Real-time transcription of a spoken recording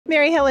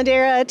Mary Helen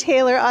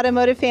Taylor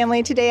Automotive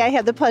Family. Today I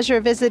have the pleasure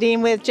of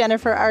visiting with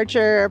Jennifer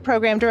Archer,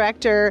 Program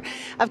Director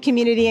of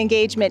Community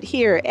Engagement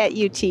here at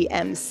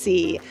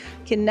UTMC.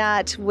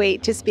 Cannot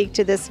wait to speak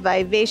to this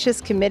vivacious,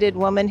 committed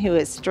woman who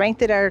has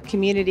strengthened our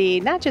community,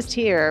 not just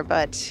here,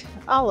 but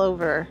all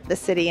over the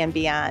city and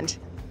beyond.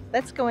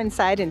 Let's go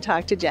inside and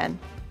talk to Jen.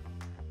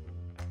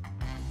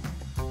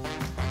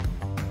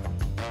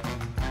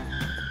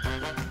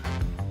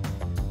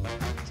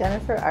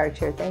 Jennifer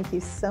Archer, thank you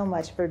so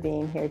much for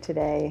being here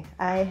today.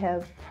 I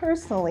have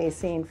personally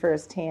seen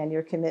firsthand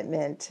your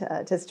commitment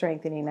to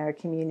strengthening our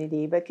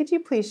community, but could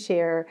you please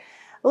share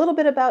a little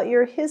bit about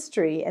your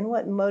history and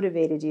what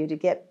motivated you to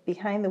get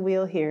behind the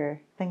wheel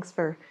here? Thanks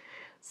for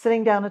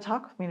sitting down to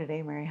talk with me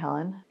today, Mary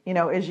Helen.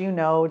 As you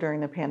know,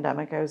 during the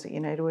pandemic, I was at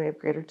United Way of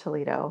Greater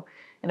Toledo,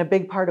 and a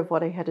big part of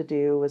what I had to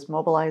do was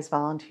mobilize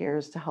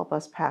volunteers to help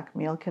us pack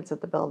meal kits at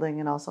the building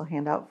and also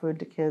hand out food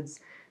to kids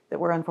that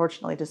were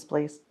unfortunately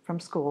displaced from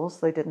schools,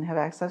 so they didn't have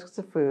access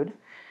to food.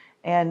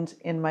 And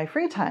in my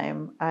free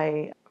time,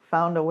 I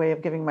found a way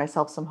of giving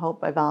myself some hope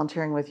by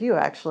volunteering with you,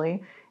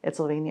 actually, at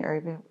Sylvania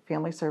Area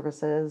Family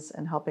Services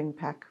and helping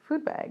pack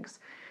food bags.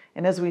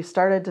 And as we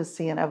started to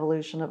see an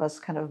evolution of us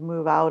kind of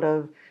move out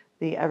of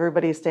the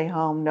everybody stay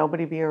home,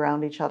 nobody be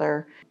around each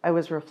other, I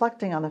was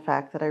reflecting on the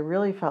fact that I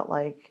really felt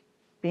like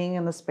being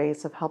in the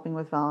space of helping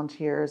with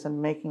volunteers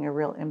and making a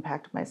real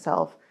impact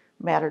myself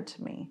mattered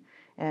to me.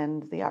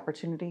 And the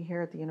opportunity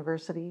here at the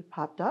university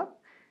popped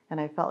up, and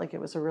I felt like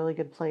it was a really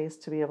good place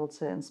to be able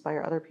to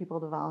inspire other people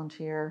to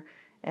volunteer.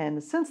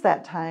 And since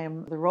that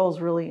time, the role's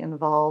really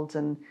involved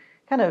and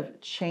kind of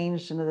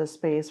changed into this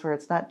space where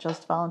it's not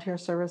just volunteer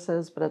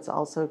services, but it's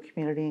also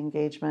community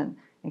engagement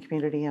and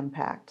community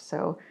impact.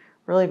 So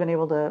really been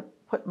able to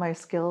put my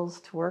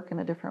skills to work in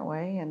a different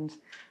way and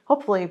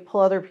hopefully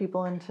pull other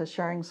people into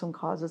sharing some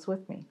causes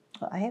with me.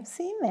 Well, I have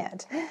seen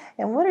that.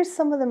 And what are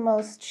some of the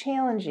most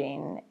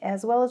challenging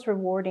as well as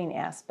rewarding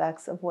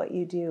aspects of what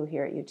you do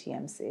here at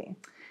UTMC?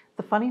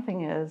 The funny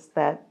thing is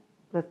that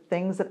the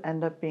things that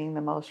end up being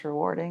the most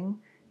rewarding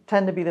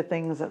tend to be the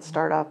things that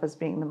start off as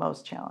being the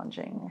most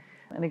challenging.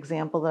 An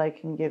example that I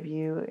can give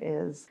you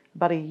is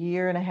about a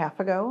year and a half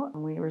ago,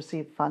 we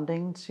received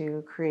funding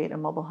to create a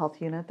mobile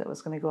health unit that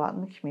was going to go out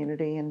in the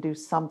community and do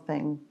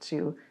something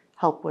to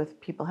help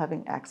with people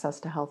having access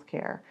to health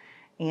care.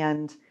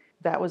 And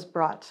that was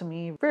brought to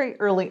me very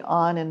early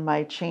on in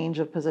my change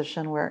of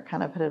position where it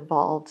kind of had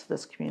evolved to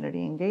this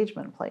community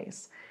engagement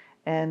place.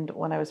 And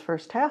when I was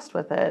first tasked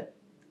with it,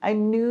 I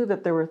knew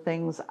that there were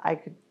things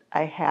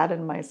I had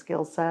in my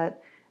skill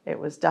set. It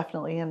was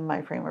definitely in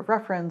my frame of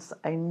reference.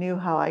 I knew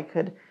how I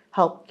could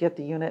help get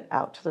the unit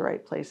out to the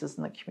right places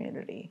in the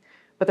community.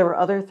 But there were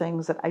other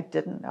things that I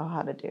didn't know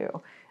how to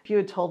do. If you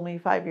had told me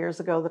 5 years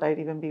ago that I'd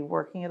even be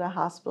working at a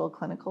hospital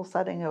clinical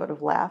setting, I would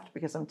have laughed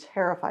because I'm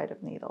terrified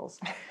of needles.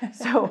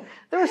 So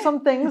there were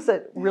some things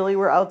that really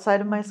were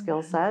outside of my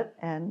skill set.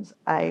 And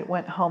I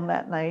went home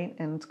that night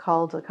and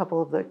called a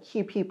couple of the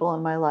key people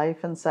in my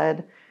life and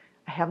said,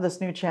 I have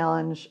this new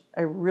challenge.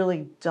 I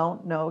really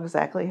don't know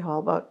exactly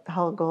how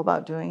I'll go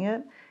about doing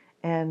it.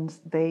 And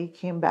they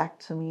came back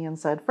to me and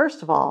said,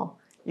 first of all,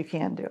 you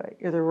can do it.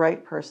 You're the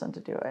right person to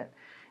do it.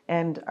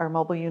 And our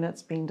mobile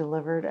unit's being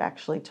delivered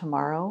actually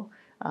tomorrow.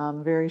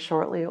 Very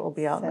shortly, it will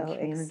be out in the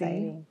community,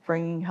 exciting.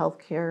 Bringing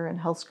healthcare and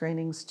health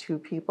screenings to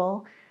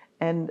people.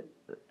 And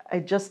I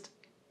just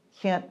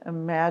can't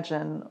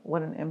imagine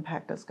what an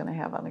impact it's going to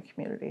have on the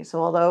community. So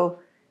although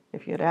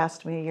if you had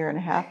asked me a year and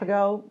a half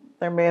ago,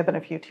 there may have been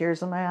a few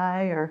tears in my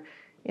eye or,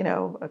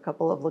 a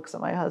couple of looks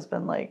at my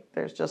husband like,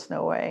 there's just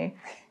no way.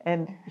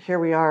 And here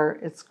we are,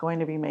 it's going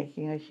to be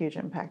making a huge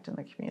impact in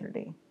the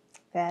community.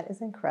 That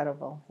is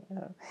incredible.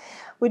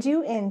 Would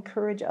you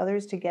encourage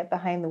others to get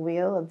behind the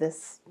wheel of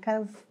this kind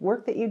of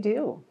work that you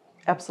do?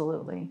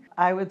 Absolutely.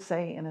 I would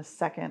say in a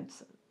second,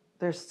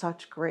 there's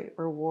such great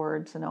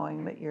reward to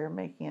knowing that you're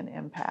making an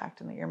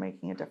impact and that you're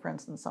making a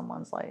difference in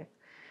someone's life.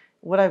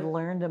 What I've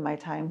learned in my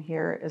time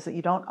here is that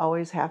you don't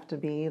always have to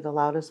be the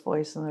loudest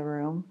voice in the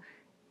room.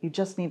 You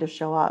just need to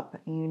show up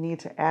and you need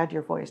to add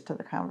your voice to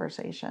the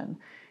conversation.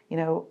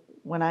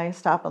 When I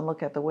stop and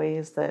look at the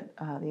ways that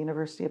the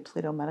University of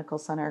Toledo Medical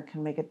Center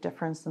can make a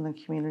difference in the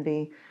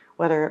community,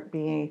 whether it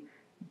be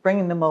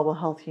bringing the mobile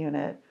health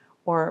unit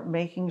or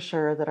making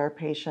sure that our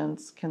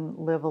patients can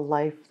live a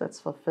life that's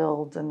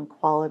fulfilled and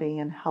quality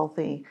and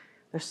healthy,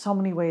 there's so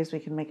many ways we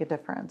can make a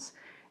difference.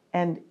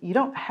 And you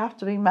don't have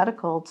to be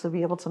medical to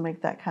be able to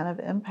make that kind of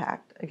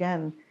impact.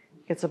 Again,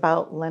 it's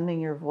about lending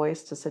your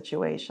voice to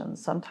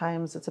situations.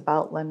 Sometimes it's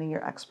about lending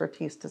your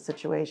expertise to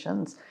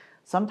situations.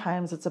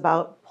 Sometimes it's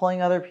about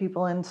pulling other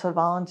people in to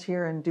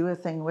volunteer and do a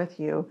thing with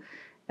you.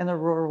 And the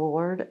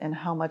reward and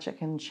how much it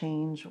can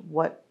change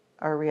what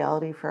our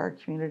reality for our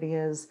community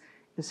is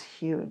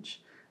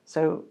huge.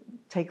 So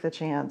take the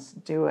chance,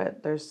 do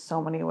it. There's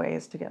so many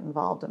ways to get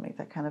involved and make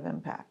that kind of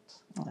impact.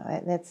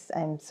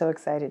 I'm so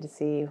excited to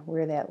see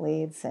where that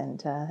leads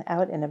and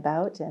out and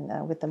about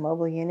and with the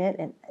mobile unit.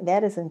 And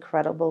that is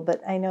incredible.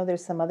 But I know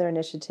there's some other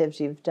initiatives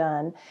you've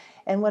done.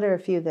 And what are a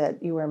few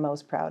that you are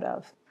most proud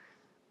of?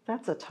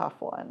 That's a tough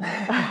one.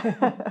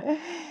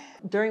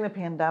 During the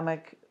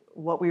pandemic,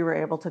 what we were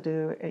able to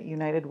do at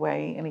United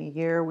Way, in a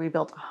year, we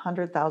built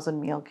 100,000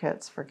 meal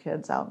kits for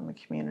kids out in the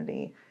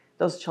community.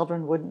 Those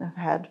children wouldn't have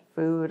had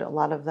food, a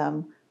lot of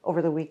them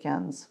over the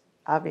weekends.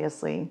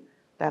 Obviously,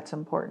 that's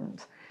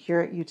important. Here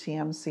at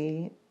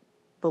UTMC,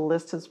 the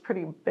list is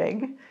pretty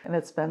big, and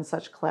it's been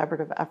such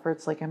collaborative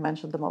efforts. Like I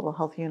mentioned, the mobile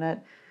health unit,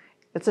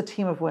 it's a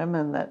team of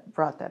women that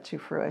brought that to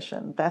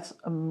fruition. That's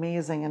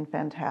amazing and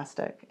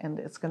fantastic, and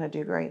it's going to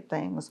do great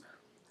things.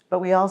 But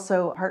we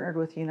also partnered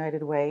with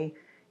United Way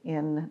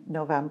in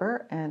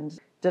November and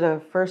did a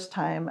first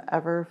time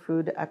ever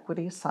food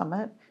equity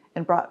summit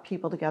and brought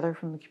people together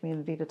from the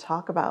community to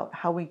talk about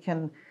how we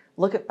can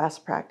look at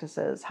best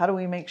practices. How do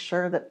we make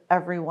sure that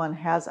everyone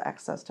has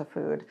access to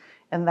food?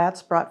 And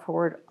that's brought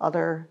forward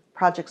other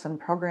projects and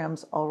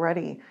programs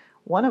already,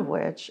 one of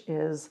which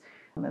is,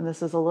 and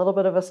this is a little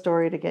bit of a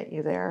story to get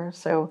you there.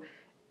 So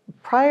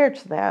prior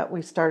to that,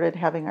 we started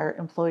having our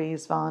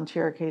employees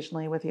volunteer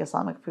occasionally with the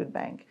Islamic Food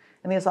Bank.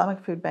 And the Islamic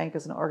Food Bank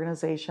is an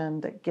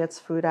organization that gets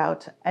food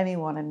out to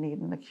anyone in need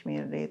in the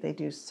community. They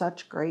do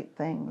such great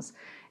things.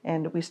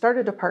 And we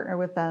started to partner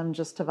with them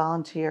just to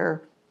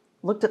volunteer,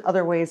 looked at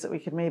other ways that we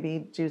could maybe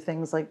do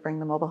things like bring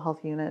the mobile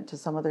health unit to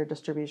some of their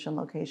distribution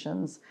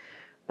locations.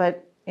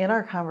 But in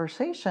our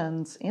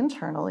conversations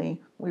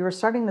internally, we were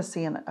starting to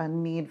see a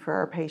need for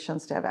our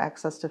patients to have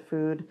access to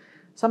food.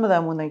 Some of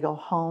them, when they go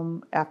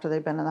home after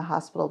they've been in the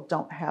hospital,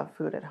 don't have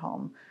food at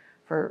home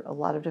for a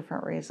lot of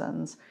different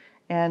reasons.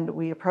 And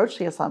we approached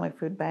the Islamic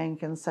Food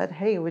Bank and said,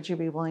 hey, would you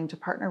be willing to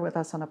partner with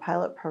us on a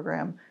pilot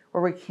program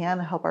where we can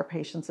help our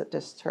patients at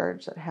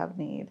discharge that have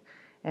need?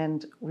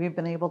 And we've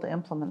been able to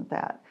implement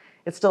that.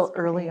 It's still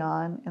early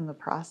on in the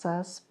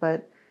process,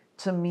 but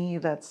to me,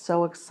 that's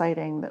so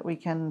exciting that we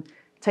can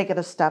take it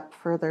a step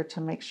further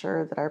to make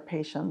sure that our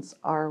patients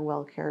are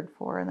well cared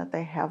for and that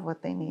they have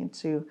what they need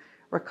to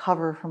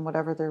recover from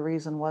whatever their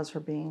reason was for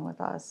being with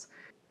us.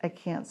 I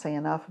can't say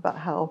enough about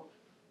how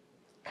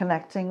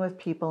connecting with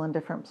people in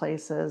different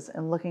places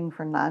and looking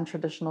for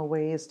non-traditional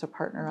ways to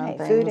partner on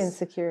things. Food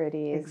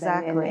insecurity.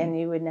 Exactly. And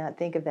you would not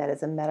think of that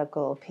as a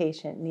medical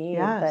patient need,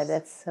 Yes. but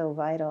that's so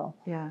vital.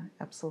 Yeah,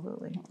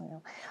 absolutely.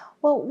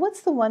 Well,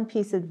 what's the one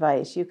piece of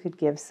advice you could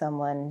give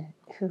someone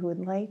who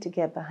would like to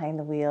get behind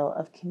the wheel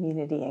of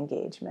community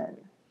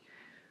engagement?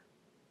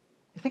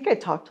 I think I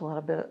talked a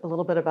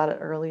little bit about it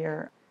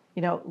earlier.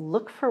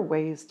 Look for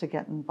ways to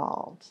get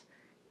involved.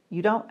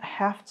 You don't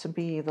have to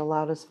be the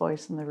loudest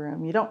voice in the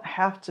room. You don't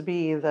have to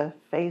be the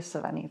face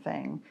of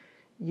anything.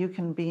 You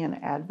can be an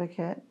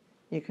advocate.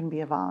 You can be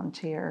a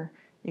volunteer.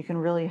 You can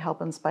really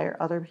help inspire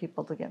other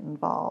people to get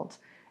involved.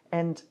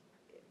 And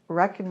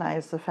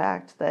recognize the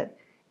fact that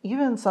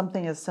even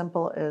something as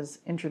simple as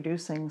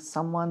introducing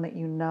someone that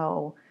you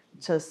know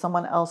to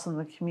someone else in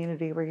the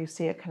community where you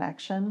see a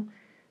connection,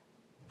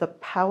 the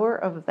power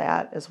of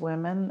that as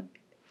women,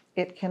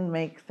 it can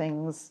make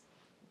things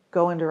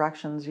go in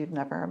directions you'd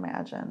never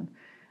imagine.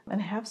 And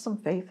have some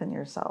faith in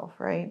yourself,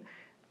 right?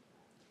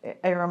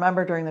 I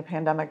remember during the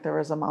pandemic, there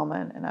was a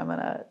moment, and I'm going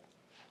to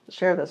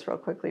share this real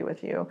quickly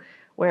with you,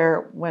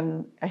 where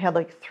when I had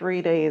like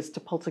 3 days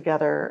to pull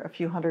together a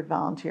few hundred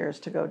volunteers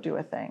to go do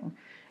a thing.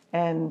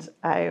 And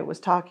I was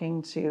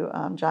talking to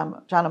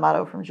John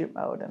Amato from Jute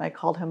Mode, and I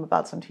called him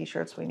about some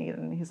t-shirts we needed.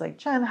 And he's like,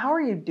 Jen, how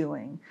are you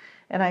doing?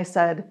 And I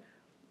said,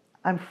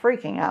 I'm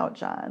freaking out,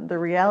 John. The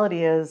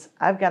reality is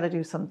I've got to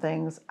do some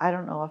things. I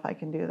don't know if I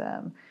can do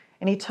them.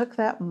 And he took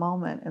that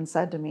moment and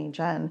said to me,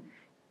 Jen,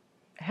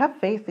 have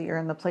faith that you're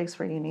in the place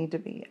where you need to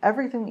be.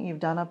 Everything that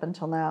you've done up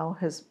until now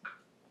has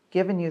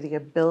given you the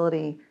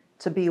ability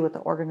to be what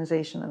the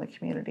organization and the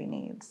community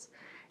needs.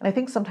 And I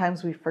think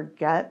sometimes we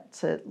forget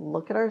to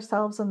look at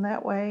ourselves in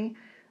that way.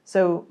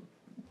 So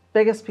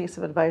biggest piece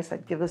of advice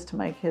I'd give this to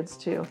my kids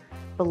too,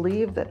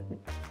 believe that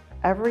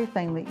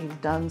everything that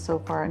you've done so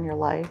far in your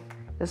life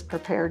has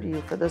prepared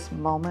you for this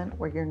moment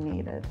where you're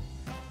needed.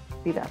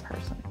 Be that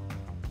person.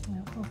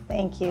 Well,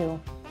 thank you,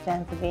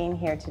 Jen, for being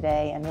here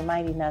today and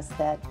reminding us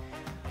that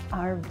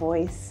our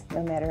voice,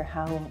 no matter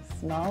how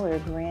small or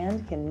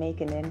grand, can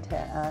make an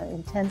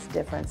intense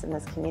difference in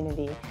this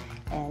community.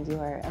 And you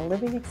are a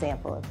living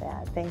example of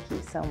that. Thank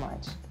you so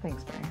much.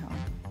 Thanks, Mary Helen.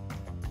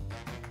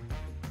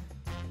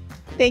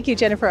 Thank you,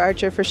 Jennifer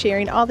Archer, for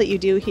sharing all that you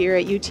do here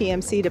at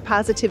UTMC to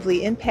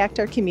positively impact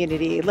our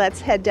community. Let's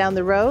head down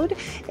the road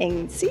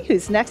and see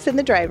who's next in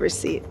the driver's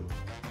seat.